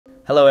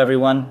Hello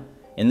everyone!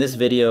 In this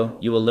video,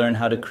 you will learn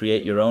how to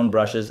create your own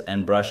brushes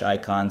and brush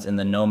icons in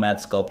the Nomad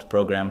Sculpt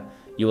program.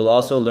 You will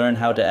also learn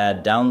how to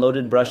add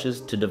downloaded brushes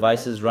to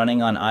devices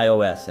running on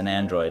iOS and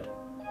Android.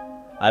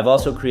 I've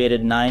also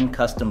created 9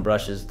 custom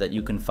brushes that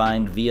you can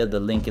find via the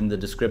link in the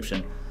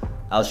description.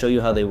 I'll show you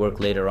how they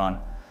work later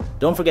on.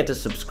 Don't forget to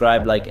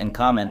subscribe, like, and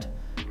comment.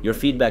 Your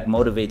feedback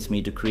motivates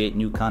me to create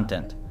new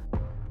content.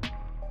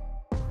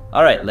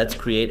 Alright, let's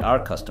create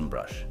our custom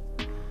brush.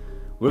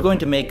 We're going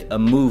to make a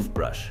move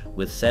brush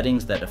with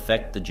settings that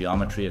affect the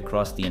geometry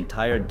across the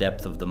entire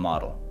depth of the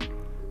model.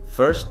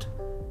 First,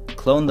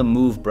 clone the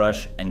move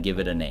brush and give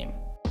it a name.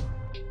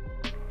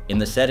 In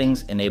the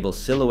settings, enable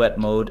silhouette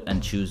mode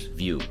and choose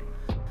view.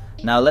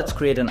 Now let's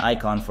create an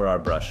icon for our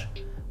brush.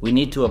 We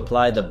need to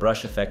apply the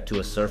brush effect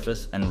to a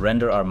surface and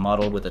render our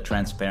model with a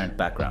transparent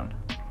background.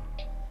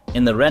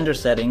 In the render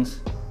settings,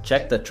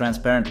 check the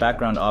transparent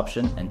background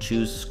option and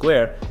choose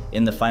square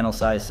in the final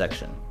size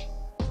section.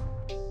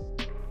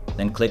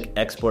 Then click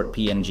Export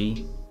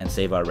PNG and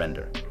save our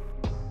render.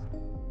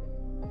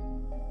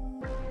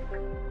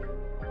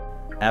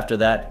 After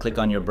that, click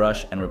on your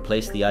brush and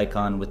replace the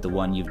icon with the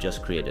one you've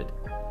just created.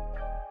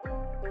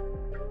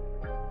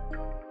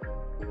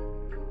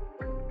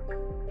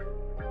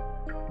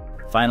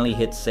 Finally,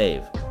 hit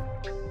Save.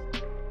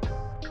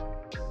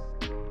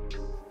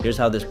 Here's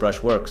how this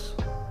brush works.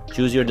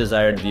 Choose your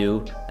desired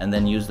view and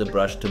then use the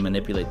brush to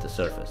manipulate the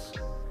surface.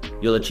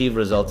 You'll achieve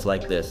results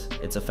like this.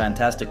 It's a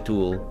fantastic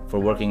tool for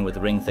working with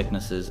ring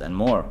thicknesses and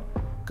more.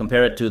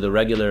 Compare it to the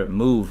regular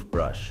move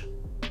brush.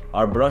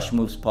 Our brush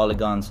moves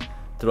polygons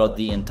throughout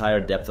the entire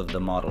depth of the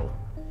model.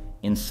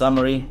 In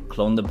summary,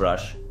 clone the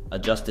brush,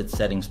 adjust its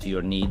settings to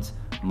your needs,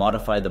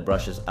 modify the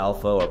brush's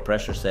alpha or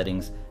pressure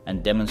settings,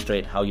 and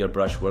demonstrate how your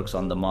brush works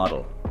on the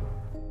model.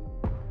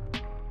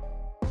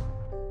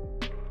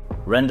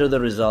 Render the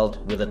result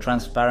with a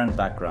transparent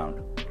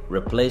background.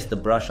 Replace the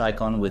brush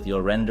icon with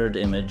your rendered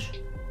image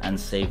and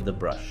save the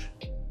brush.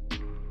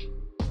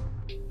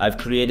 I've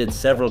created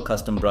several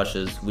custom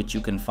brushes which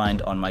you can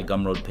find on my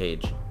Gumroad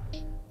page.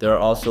 There are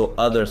also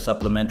other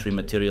supplementary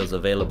materials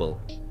available.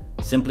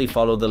 Simply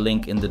follow the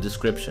link in the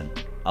description.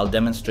 I'll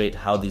demonstrate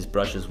how these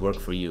brushes work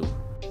for you.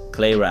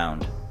 Clay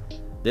round.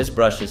 This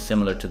brush is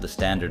similar to the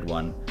standard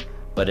one,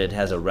 but it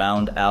has a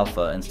round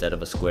alpha instead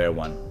of a square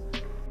one.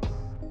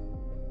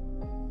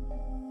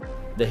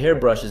 The hair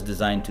brush is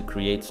designed to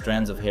create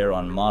strands of hair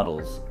on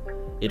models.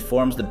 It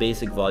forms the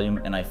basic volume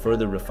and I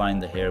further refine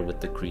the hair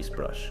with the crease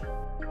brush.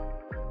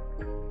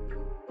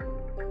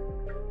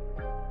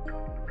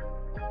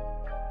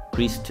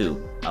 Crease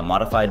 2, a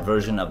modified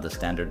version of the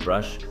standard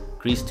brush.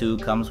 Crease 2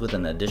 comes with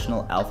an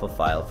additional alpha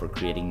file for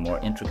creating more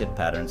intricate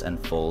patterns and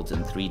folds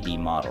in 3D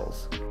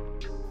models.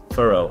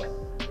 Furrow.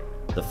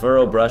 The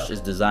furrow brush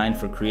is designed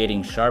for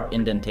creating sharp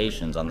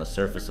indentations on the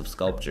surface of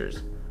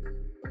sculptures.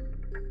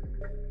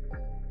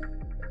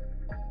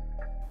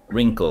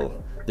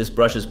 Wrinkle. This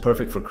brush is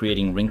perfect for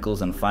creating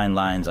wrinkles and fine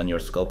lines on your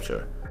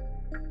sculpture.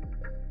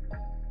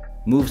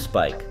 Move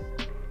spike.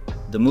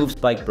 The move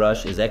spike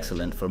brush is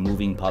excellent for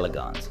moving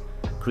polygons,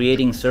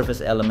 creating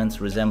surface elements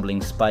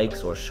resembling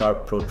spikes or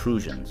sharp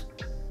protrusions.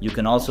 You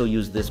can also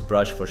use this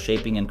brush for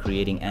shaping and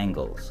creating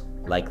angles,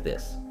 like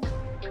this.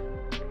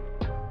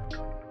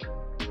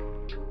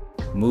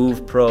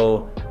 Move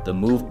Pro. The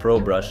Move Pro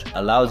brush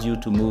allows you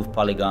to move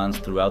polygons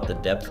throughout the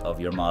depth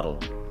of your model.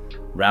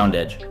 Round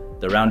edge.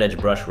 The round edge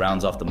brush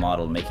rounds off the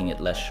model, making it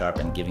less sharp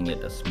and giving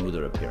it a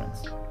smoother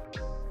appearance.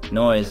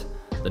 Noise.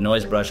 The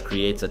noise brush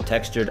creates a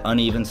textured,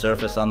 uneven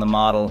surface on the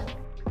model.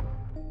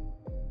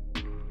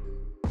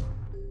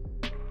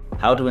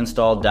 How to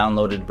install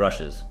downloaded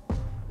brushes.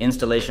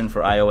 Installation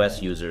for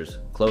iOS users.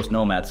 Close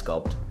Nomad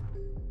Sculpt.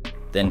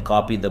 Then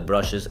copy the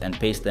brushes and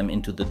paste them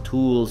into the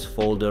Tools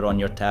folder on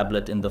your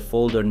tablet in the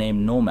folder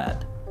named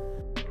Nomad.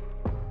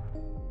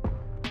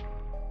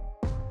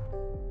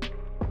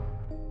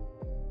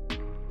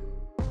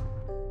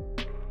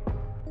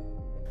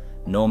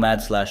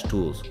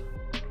 Nomad/Tools.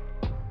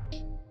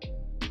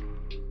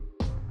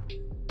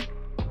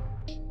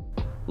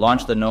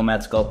 Launch the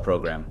Nomad Sculpt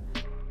program.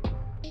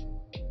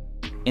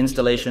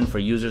 Installation for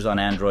users on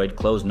Android.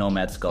 Close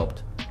Nomad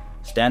Sculpt.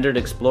 Standard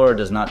Explorer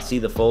does not see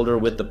the folder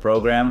with the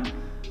program.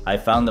 I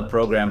found the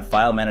program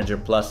File Manager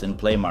Plus in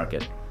Play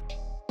Market.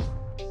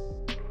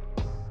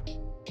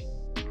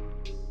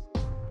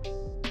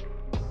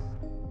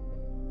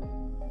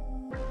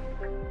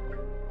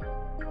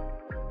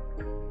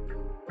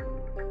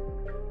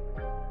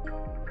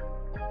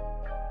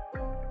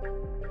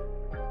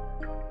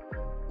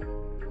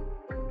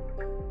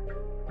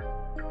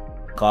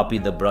 Copy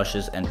the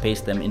brushes and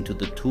paste them into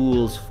the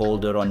Tools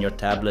folder on your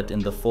tablet in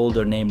the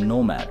folder named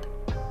Nomad.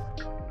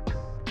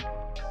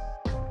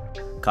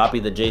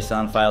 Copy the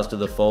JSON files to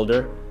the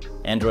folder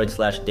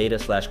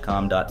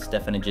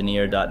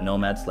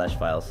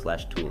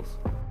android/data/com.stefanengineer.nomad/files/tools.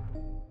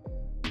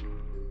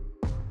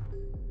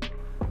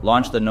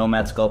 Launch the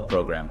Nomad Sculpt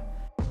program.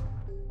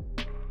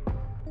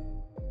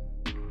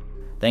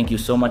 Thank you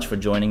so much for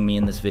joining me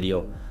in this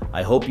video.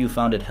 I hope you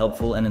found it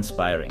helpful and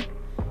inspiring.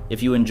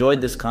 If you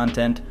enjoyed this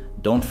content,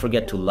 Don't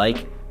forget to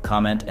like,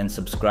 comment, and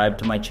subscribe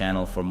to my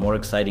channel for more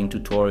exciting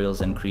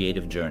tutorials and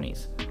creative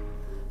journeys.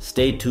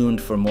 Stay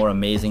tuned for more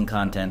amazing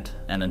content,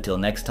 and until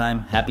next time,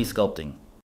 happy sculpting!